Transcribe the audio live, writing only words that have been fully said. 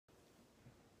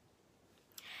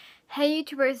Hey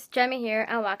YouTubers, Jamie here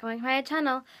and welcome back to my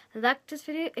channel. Like this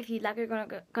video if you like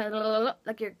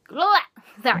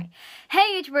sorry.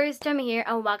 Hey YouTubers, Jamie here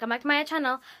and welcome back to my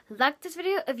channel. Like this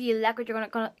video if you like what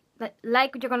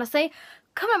you're gonna say.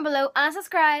 Comment below and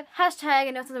subscribe. Hashtag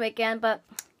I know it's the weekend, but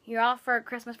you're off for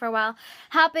Christmas for a while.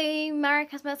 Happy Merry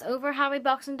Christmas over Happy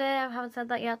Boxing Day. I haven't said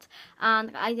that yet.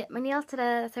 And I did my nails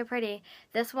today. They're so pretty.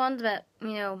 This one's a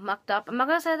bit, mucked up. I'm not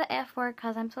gonna say the F word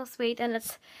because I'm so sweet and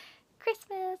it's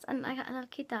Christmas and I got another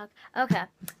cute dog. Okay,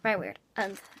 very weird.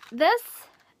 And this,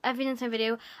 if you didn't see my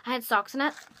video, I had socks in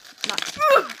it.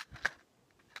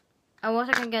 I wish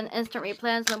I could get an instant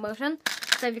replay in slow motion.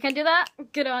 So if you can do that,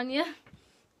 good on you.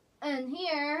 And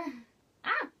here,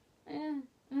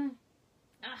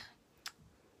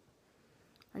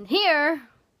 and here,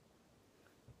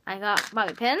 I got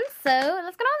bobby pins. So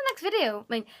let's get on to the next video.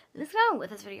 Let's go with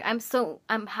this video.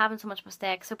 I'm having so much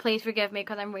mistakes, so please forgive me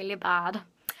because I'm really bad.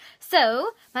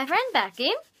 So, my friend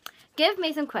Becky gave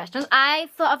me some questions. I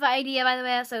thought of the idea, by the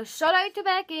way, so shout out to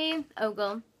Becky,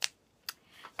 ogle.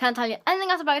 Can't tell you anything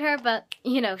else about her, but,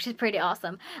 she's pretty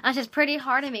awesome. And she's pretty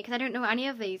hard on me, because I don't know any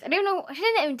of these. She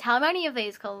didn't even tell me any of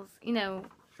these, because,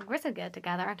 we're so good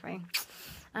together, aren't we?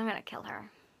 I'm gonna kill her,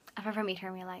 if I ever meet her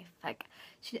in real life. Like,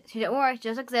 she don't worry, she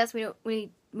just exists, we don't really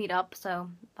meet up,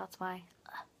 so that's why.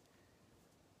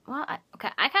 Well, okay,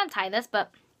 I can't tie this,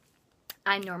 but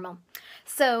I'm normal.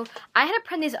 So, I had to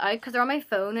print these out because they're on my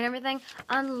phone and everything.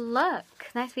 And look,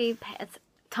 nice wee, it's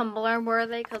Tumblr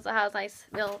worthy because it has nice,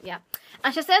 yeah.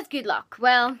 And she says good luck.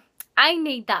 Well, I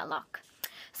need that luck.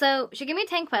 So, she gave me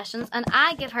 10 questions and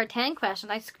I give her 10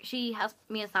 questions. She has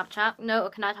me in Snapchat. No, I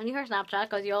cannot tell you her Snapchat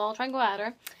because you all try and go at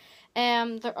her.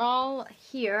 They're all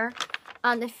here.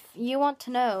 And if you want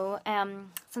to know,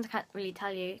 since I can't really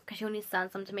tell you because she only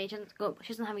sends them to me, she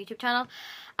doesn't have a YouTube channel,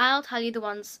 I'll tell you the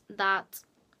ones that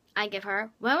I give her.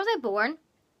 When was I born?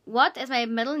 What is my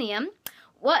middle name?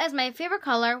 What is my favorite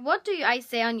color? What do I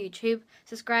say on YouTube?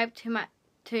 Subscribe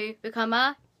to become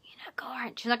a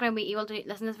unicorn. She's not going to be able to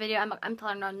listen to this video. I'm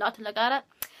telling her not to look at it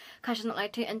because she's not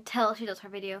allowed to until she does her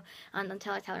video and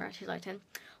until I tell her she's allowed to.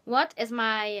 What is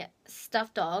my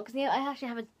stuffed dog's name? I actually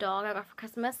have a dog I got for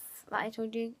Christmas that I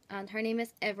told you, and her name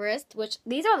is Everest, which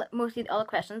these are mostly all the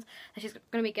questions that she's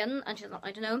going to be getting and she's not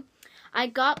allowed to know. I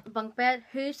got bunk bed,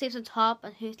 who sleeps on top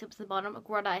and who sleeps on the bottom,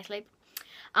 where do I sleep.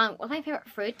 What's my favourite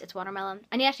fruit? It's watermelon.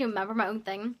 I need to actually remember my own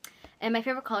thing. And my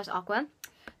favourite colour is aqua.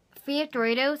 Favourite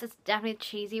Doritos, it's definitely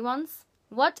cheesy ones.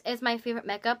 What is my favourite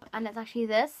makeup? And it's actually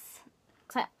this.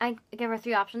 I give her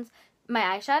 3 options. My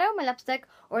eyeshadow, my lipstick,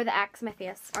 or the X on my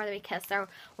face, or the wee kiss, or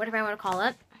whatever I want to call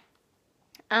it.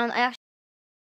 And I